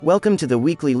Welcome to the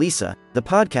Weekly Lisa, the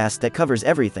podcast that covers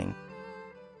everything.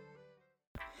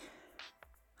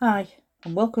 Hi,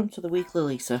 and welcome to the Weekly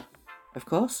Lisa. Of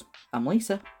course, I'm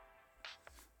Lisa.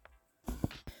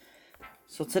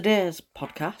 So today's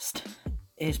podcast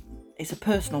is a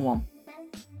personal one.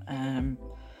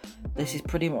 This is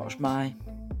pretty much my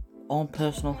own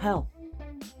personal hell.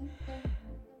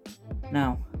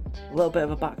 Now, a little bit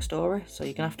of a backstory, so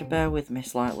you're going to have to bear with me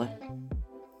slightly.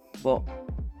 But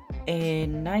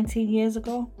 19 years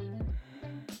ago,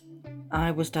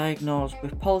 I was diagnosed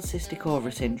with Polycystic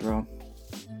ovary syndrome.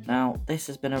 Now, this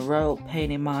has been a real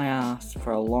pain in my ass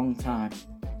for a long time.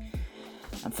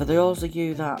 And for those of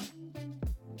you that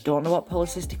don't know what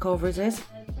polycystic ovaries is,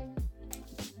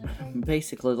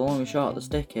 basically the long and short of the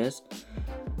stick is,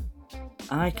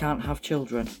 I can't have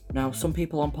children. Now, some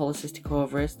people on polycystic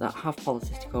ovaries that have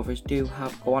polycystic ovaries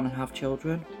go on and have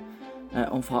children.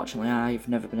 Unfortunately, I've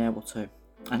never been able to.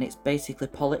 And it's basically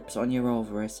polyps on your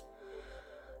ovaries.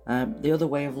 The other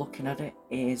way of looking at it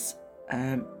is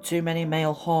too many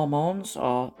male hormones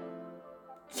or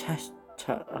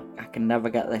I can never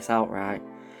get this out right.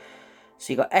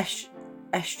 So you got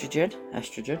estrogen,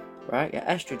 right?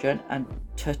 Yeah, estrogen and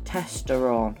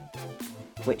testosterone,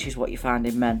 which is what you find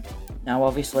in men. Now,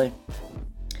 obviously,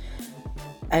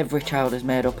 every child is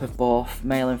made up of both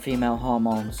male and female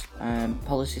hormones.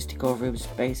 Polycystic ovaries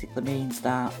basically means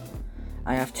that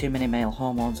I have too many male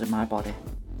hormones in my body.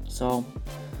 So,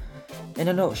 in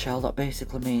a nutshell, that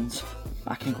basically means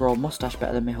I can grow a moustache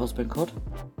better than my husband could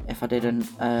if I didn't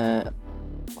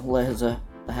laser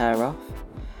the hair off.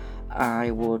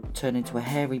 I would turn into a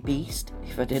hairy beast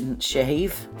if I didn't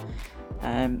shave.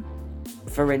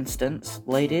 For instance,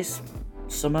 ladies,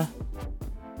 summer,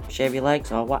 shave your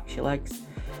legs or wax your legs.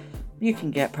 You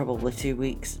can get probably 2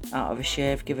 weeks out of a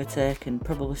shave, give or take, and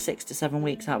probably 6 to 7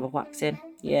 weeks out of a waxing.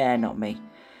 Yeah, not me.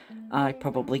 I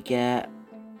probably get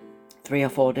 3 or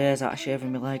 4 days out of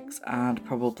shaving my legs and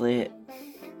probably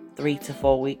 3 to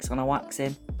 4 weeks on a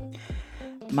waxing.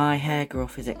 My hair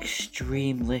growth is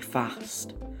extremely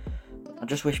fast. I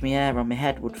just wish my hair on my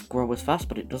head would grow as fast,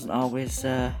 but it doesn't always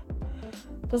work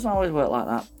like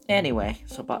that. Anyway,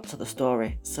 so back to the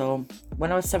story. So,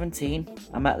 when I was 17,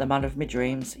 I met the man of my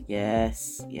dreams.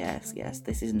 Yes,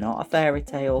 this is not a fairy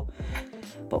tale.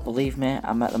 But believe me,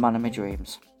 I met the man of my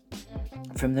dreams.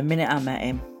 From the minute I met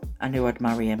him, I knew I'd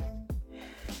marry him.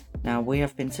 Now, we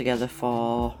have been together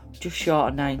for just short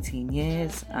of 19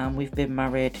 years, and we've been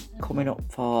married coming up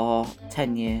for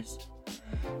 10 years.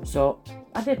 So,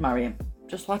 I did marry him,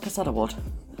 just like I said I would.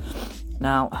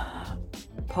 Now,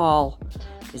 Paul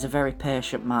is a very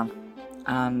patient man,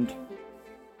 and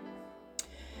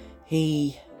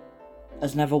he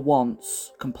has never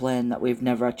once complained that we've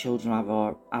never had children of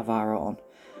our own.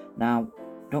 Now,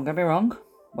 don't get me wrong,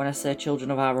 when I say children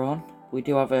of our own, we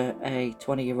do have a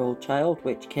 20-year-old child,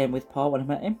 which came with Paul when I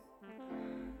met him,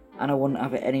 and I wouldn't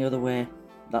have it any other way.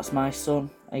 That's my son,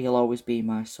 and he'll always be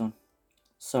my son.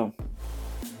 So,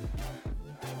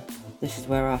 this is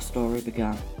where our story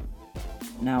began.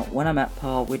 Now, when I met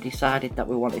Paul, we decided that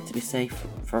we wanted to be safe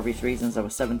for obvious reasons. I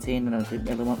was 17 and I didn't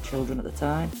really want children at the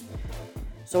time.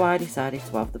 So I decided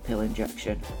to have the pill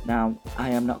injection. Now, I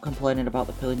am not complaining about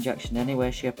the pill injection in any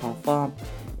way, shape or form.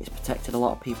 It's protected a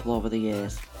lot of people over the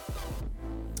years.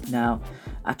 Now,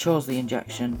 I chose the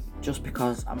injection just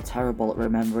because I'm terrible at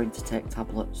remembering to take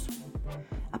tablets.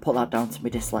 I put that down to my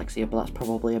dyslexia, but that's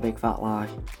probably a big fat lie.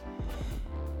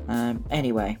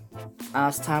 Anyway,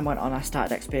 as time went on, I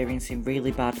started experiencing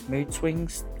really bad mood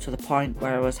swings to the point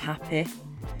where I was happy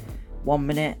 1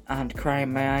 minute and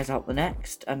crying my eyes out the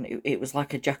next, and it was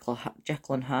like a Jekyll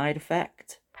and Hyde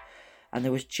effect, and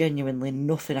there was genuinely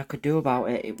nothing I could do about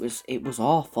it. It was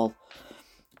awful.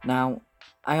 Now,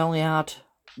 I only had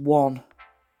one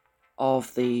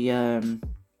of the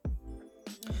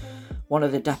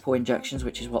depot injections,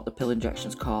 which is what the pill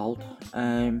injection's called,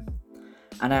 and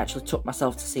I actually took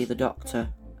myself to see the doctor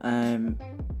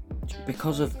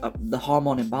because of the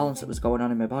hormone imbalance that was going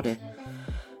on in my body.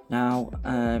 Now,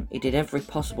 he did every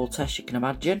possible test you can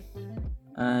imagine,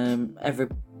 every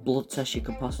blood test you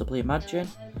can possibly imagine,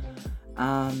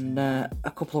 and a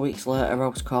couple of weeks later I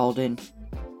was called in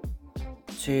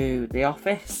to the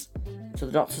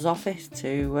doctor's office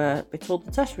to be told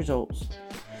the test results.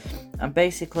 And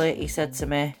basically he said to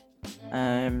me,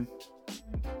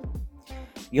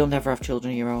 you'll never have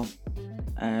children of your own.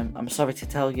 I'm sorry to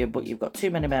tell you, but you've got too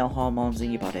many male hormones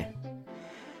in your body.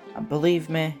 And believe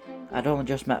me, I'd only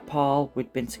just met Paul.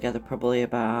 We'd been together probably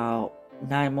about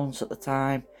 9 months at the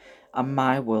time, and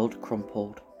my world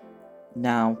crumpled.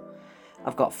 Now,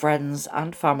 I've got friends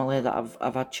and family that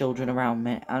I've had children around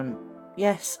me, and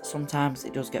yes, sometimes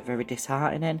it does get very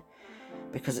disheartening,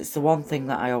 because it's the one thing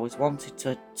that I always wanted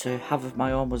to have of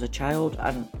my own was a child.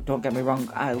 And don't get me wrong,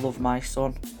 I love my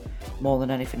son more than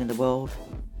anything in the world,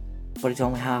 but he's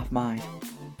only half mine,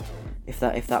 if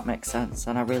that makes sense.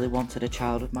 And I really wanted a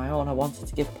child of my own. I wanted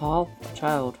to give Paul a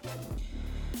child.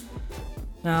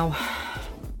 Now,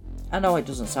 I know it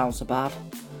doesn't sound so bad.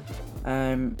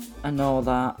 I know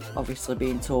that obviously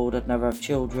being told I'd never have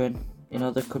children,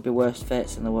 there could be worse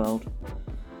fates in the world.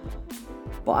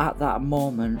 But at that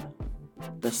moment,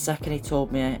 the second he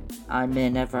told me I may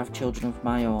never have children of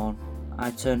my own,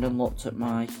 I turned and looked at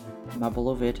my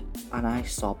beloved and I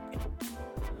sobbed.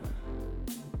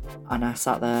 And I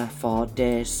sat there for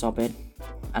days sobbing,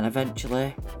 and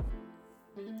eventually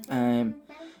the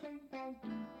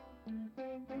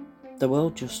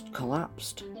world just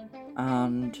collapsed,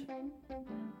 and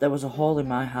there was a hole in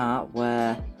my heart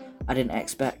where I didn't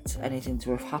expect anything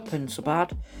to have happened so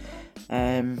bad.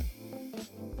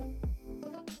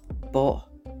 But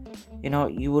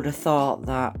you would have thought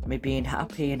that me being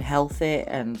happy and healthy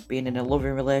and being in a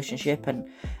loving relationship and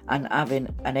having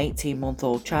an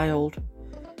 18-month-old child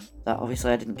that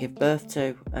obviously I didn't give birth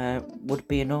to would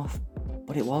be enough,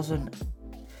 but it wasn't.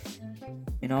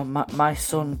 My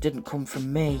son didn't come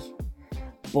from me,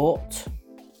 but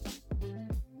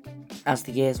as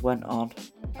the years went on,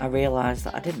 I realised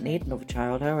that I didn't need another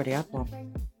child. I already had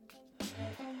one.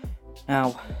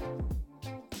 Now,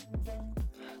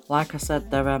 like I said,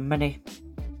 there are many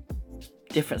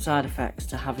different side effects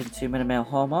to having too many male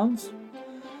hormones.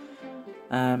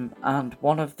 And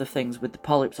one of the things with the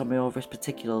polyps on my ovaries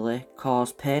particularly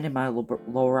caused pain in my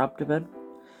lower abdomen,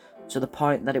 to the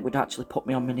point that it would actually put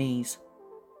me on my knees.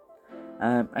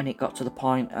 And it got to the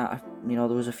point, there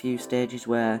was a few stages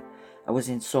where I was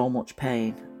in so much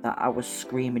pain that I was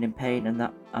screaming in pain,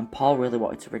 and Paul really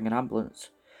wanted to ring an ambulance.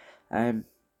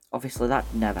 Obviously that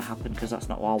never happened, because that's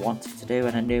not what I wanted to do,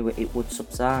 and I knew it would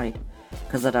subside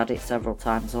because I'd had it several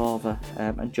times over,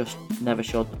 and just never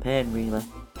showed the pain really.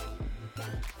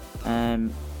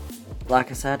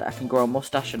 Like I said, I can grow a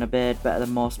moustache and a beard better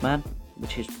than most men,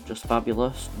 which is just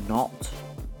fabulous. Not.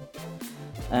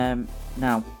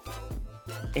 Now,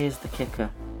 here's the kicker.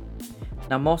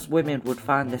 Now, most women would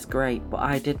find this great, but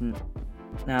I didn't.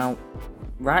 Now,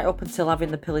 right up until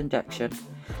having the pill injection,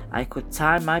 I could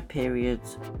time my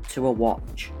periods to a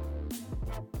watch.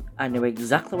 I knew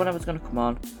exactly when I was going to come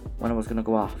on, when I was going to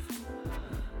go off.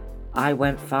 I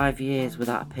went 5 years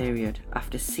without a period.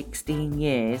 After 16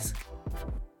 years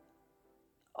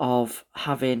of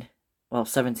having,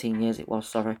 17 years it was,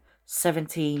 sorry.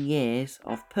 17 years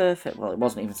of perfect, it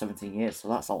wasn't even 17 years, so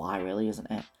that's a lie really, isn't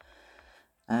it?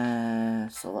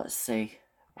 So let's see,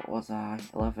 what was I,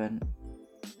 11?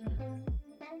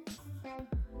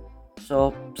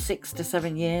 So 6 to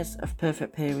 7 years of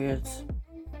perfect periods,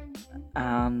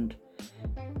 and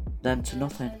then to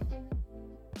nothing.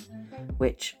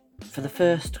 Which, for the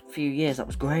first few years, that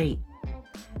was great.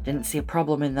 Didn't see a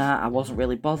problem in that, I wasn't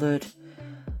really bothered.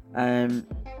 And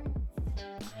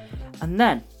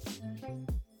then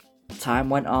time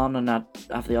went on and I'd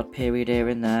have the odd period here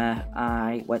and there.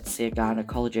 I went to see a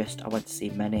gynecologist. I went to see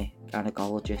many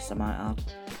gynecologists, I might add.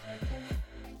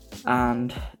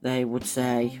 And they would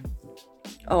say,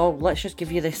 oh, let's just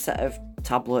give you this set of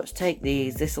tablets, take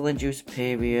these, this will induce a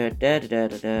period,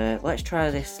 let's try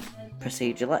this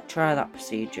procedure, let's try that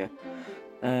procedure.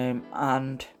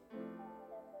 And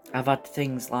I've had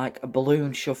things like a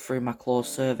balloon shoved through my closed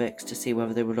cervix to see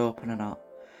whether they would open or not.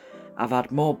 I've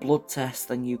had more blood tests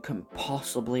than you can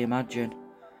possibly imagine.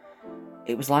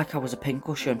 It was like I was a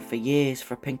pincushion for years,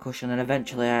 and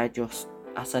eventually I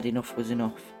said enough was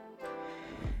enough.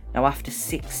 Now, after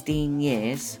 16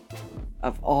 years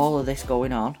of all of this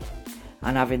going on,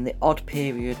 and having the odd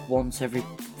period once every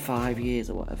 5 years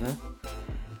or whatever,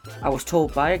 I was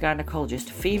told by a gynecologist,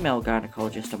 a female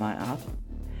gynecologist I might add,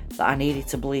 that I needed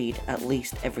to bleed at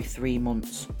least every 3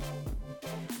 months.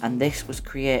 And this was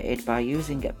created by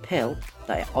using a pill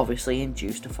that obviously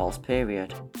induced a false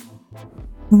period.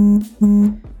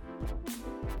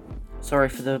 Sorry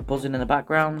for the buzzing in the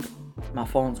background. My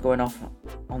phone's going off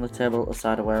on the table at the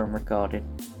side of where I'm recording.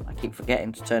 I keep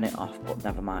forgetting to turn it off, but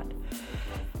never mind.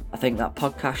 I think that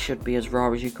podcast should be as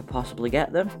raw as you could possibly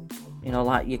get them.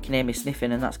 Like you can hear me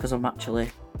sniffing, and that's because I'm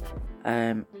actually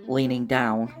leaning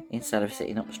down instead of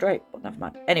sitting up straight, but never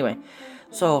mind. Anyway,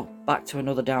 so back to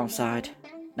another downside.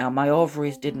 Now, my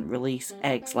ovaries didn't release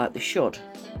eggs like they should,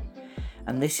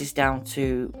 and this is down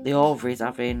to the ovaries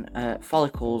having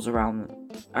follicles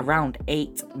around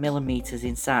 8 millimeters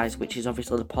in size, which is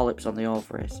obviously the polyps on the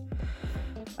ovaries,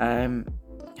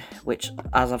 which,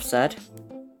 as I've said,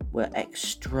 were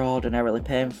extraordinarily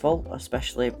painful,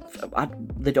 especially,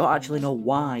 they don't actually know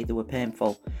why they were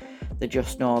painful, they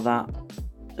just know that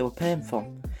they were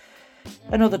painful.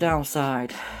 Another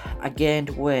downside, I gained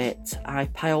weight. I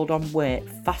piled on weight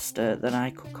faster than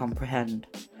I could comprehend.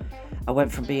 I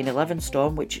went from being 11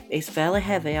 stone, which is fairly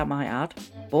heavy, I might add,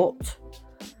 but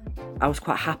I was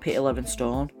quite happy at 11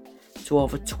 stone, to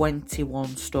over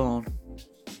 21 stone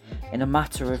in a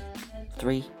matter of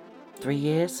three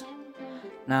years.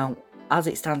 Now, as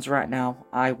it stands right now,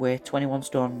 I weigh 21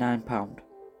 stone 9 pound.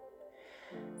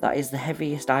 That is the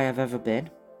heaviest I have ever been,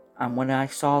 and when I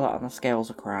saw that on the scales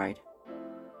I cried.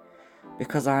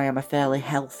 Because I am a fairly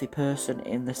healthy person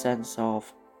in the sense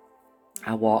of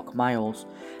I walk miles,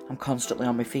 I'm constantly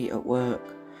on my feet at work,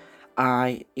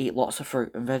 I eat lots of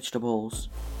fruit and vegetables,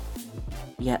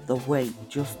 yet the weight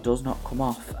just does not come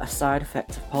off. A side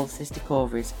effect of polycystic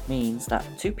ovaries means that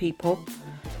two people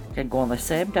can go on the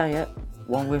same diet,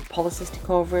 one with polycystic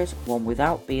ovaries, one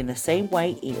without, being the same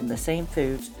weight, eating the same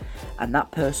foods, and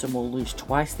that person will lose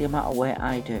twice the amount of weight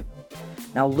I do.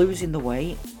 Now, losing the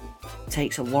weight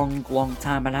takes a long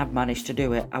time, and I've managed to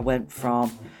do it. I went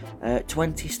from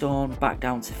 20 stone back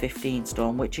down to 15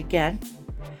 stone, which again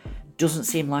doesn't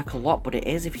seem like a lot, but it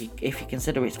is if you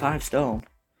consider it's 5 stone.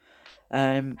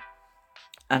 And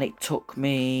it took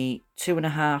me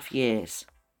 2.5 years.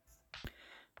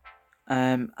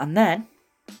 And then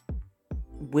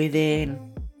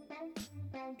within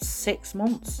 6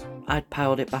 months I'd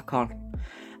piled it back on,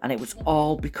 and it was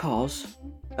all because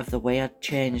of the way I'd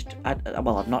changed. I'd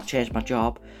not changed my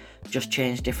job, just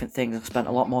changed different things. I spent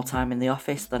a lot more time in the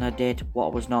office than I did what I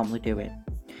was normally doing,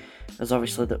 because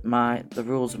obviously the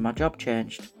rules of my job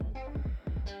changed.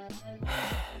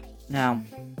 Now,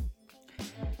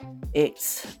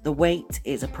 the weight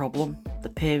is a problem, the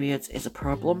periods is a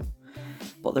problem,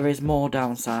 but there is more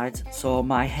downsides. So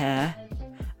my hair,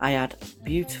 I had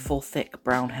beautiful thick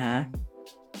brown hair.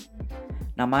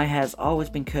 Now, my hair's always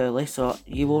been curly, so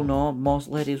you will know, most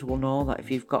ladies will know that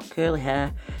if you've got curly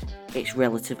hair, it's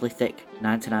relatively thick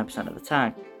 99% of the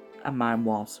time, and mine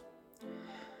was.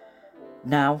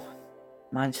 Now,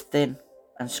 mine's thin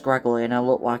and scraggly, and I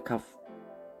look like I've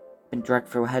been dragged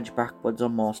through a hedge backwards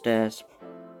on most days.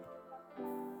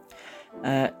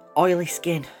 Oily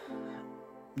skin.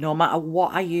 No matter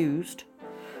what I use,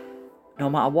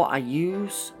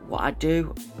 what I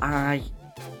do, I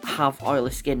have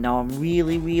oily skin. Now, I'm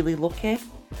really lucky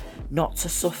not to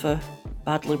suffer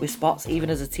badly with spots. Even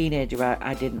as a teenager,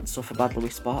 I didn't suffer badly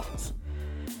with spots.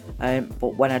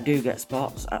 But when I do get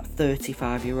spots at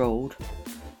 35-year-old,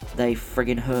 they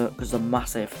friggin' hurt because they're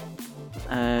massive.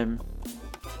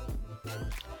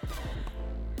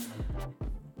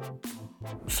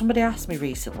 Somebody asked me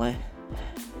recently,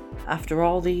 after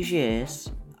all these years,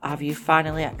 have you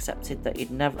finally accepted that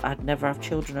I'd never have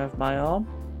children of my own?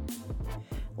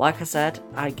 Like I said,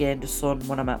 I gained a son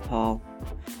when I met Paul.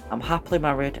 I'm happily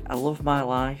married, I love my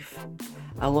life,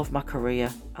 I love my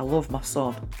career, I love my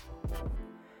son.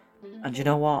 And you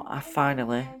know what? I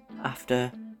finally,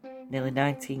 after nearly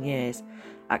 19 years,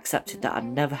 accepted that I'd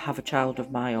never have a child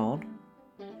of my own.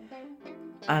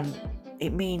 And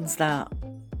it means that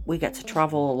we get to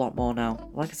travel a lot more now.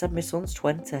 Like I said, my son's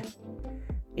 20.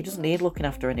 He doesn't need looking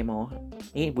after anymore.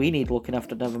 We need looking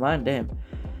after, never mind him.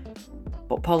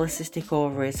 But polycystic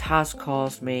ovaries has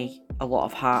caused me a lot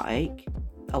of heartache,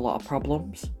 a lot of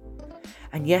problems.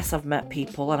 And yes, I've met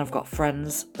people and I've got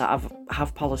friends that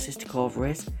have polycystic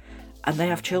ovaries, and they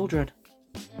have children.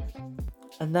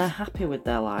 And they're happy with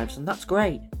their lives, and that's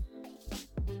great.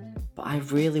 But I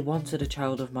really wanted a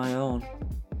child of my own.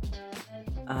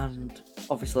 And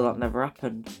obviously that never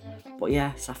happened. But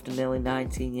yes, after nearly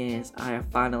 19 years, I have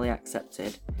finally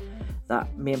accepted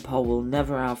that me and Paul will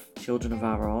never have children of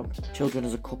our own. Children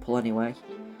as a couple anyway.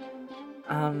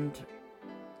 And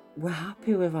we're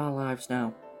happy with our lives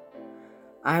now.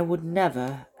 I would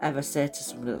never ever say to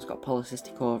somebody that's got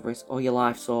polycystic ovaries, oh, your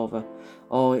life's over,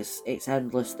 oh, it's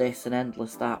endless this and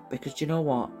endless that, because do you know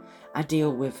what? I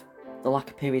deal with the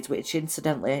lack of periods, which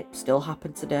incidentally still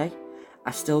happen today.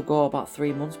 I still go about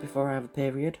 3 months before I have a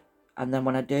period, and then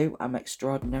when I do, I'm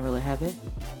extraordinarily heavy.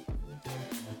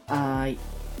 I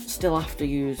still have to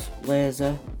use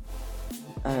laser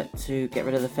to get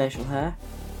rid of the facial hair.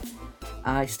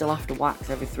 I still have to wax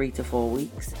every 3 to 4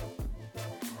 weeks.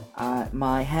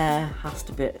 My hair has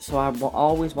to be, so I've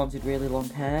always wanted really long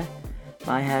hair.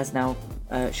 My hair's now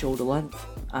shoulder length,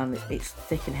 and it's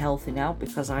thick and healthy now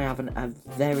because I have a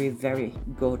very, very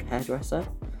good hairdresser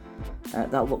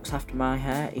that looks after my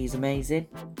hair. He's amazing.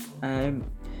 The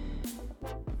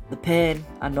pain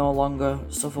I no longer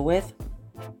suffer with.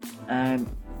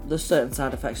 There's certain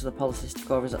side effects of the polycystic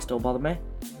ovaries that still bother me.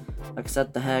 Like I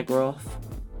said, the hair growth,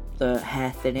 the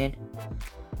hair thinning.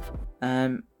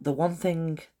 The one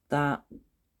thing that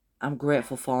I'm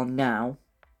grateful for now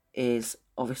is,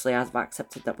 obviously, as I've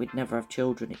accepted that we'd never have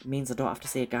children, it means I don't have to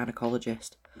see a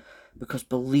gynecologist. Because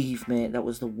believe me, that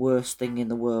was the worst thing in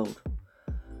the world.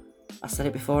 I said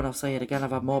it before and I'll say it again,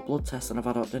 I've had more blood tests than I've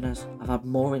had hot dinners. I've had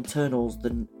more internals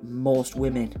than most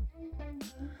women.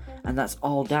 And that's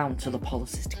all down to the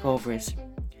polycystic ovaries.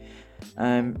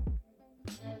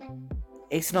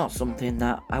 It's not something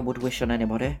that I would wish on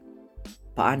anybody.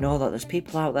 But I know that there's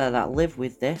people out there that live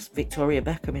with this. Victoria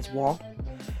Beckham is one.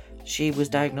 She was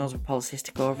diagnosed with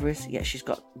polycystic ovaries, yet she's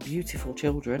got beautiful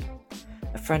children.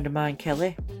 A friend of mine,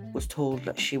 Kelly, was told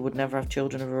that she would never have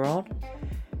children of her own.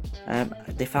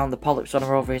 They found the polyps on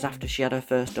her ovaries after she had her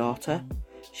first daughter.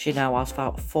 She now has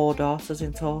 4 daughters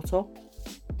in total.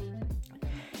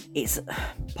 It's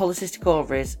polycystic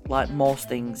ovaries, like most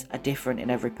things, are different in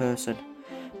every person.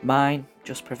 Mine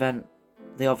just prevent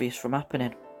the obvious from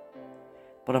happening.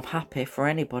 But I'm happy for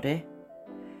anybody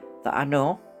that I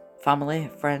know, family,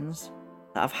 friends,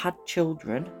 that have had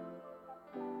children.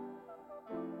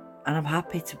 And I'm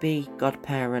happy to be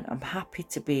godparent. I'm happy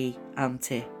to be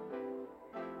auntie.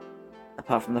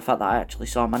 Apart from the fact that I actually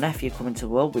saw my nephew come into the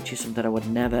world, which is something I would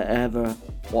never ever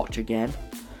watch again.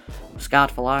 I'm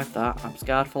scarred for life, that. I'm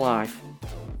scarred for life.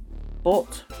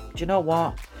 But, do you know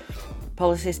what?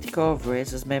 Polycystic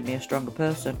ovaries has made me a stronger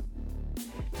person.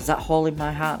 Because that hole in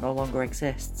my heart no longer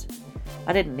exists.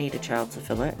 I didn't need a child to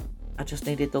fill it. I just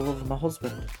needed the love of my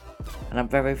husband. And I'm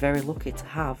very, very lucky to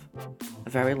have a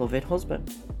very loving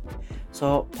husband.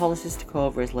 So, polycystic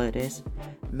ovaries, ladies,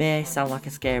 may sound like a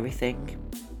scary thing,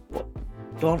 but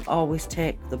don't always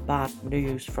take the bad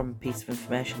news from a piece of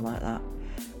information like that,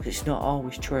 because it's not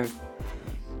always true.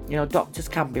 You know, doctors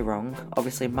can be wrong.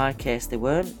 Obviously, in my case, they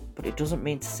weren't, but it doesn't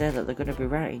mean to say that they're going to be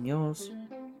right in yours.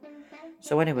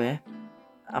 So anyway,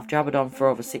 I've jabbered on for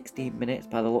over 16 minutes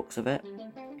by the looks of it.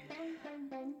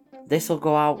 This will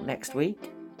go out next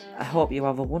week. I hope you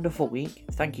have a wonderful week.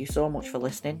 Thank you so much for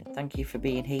listening. Thank you for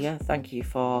being here. Thank you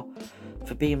for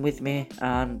being with me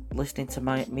and listening to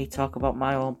me talk about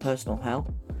my own personal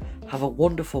health. Have a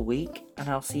wonderful week, and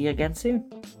I'll see you again soon.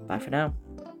 Bye for now.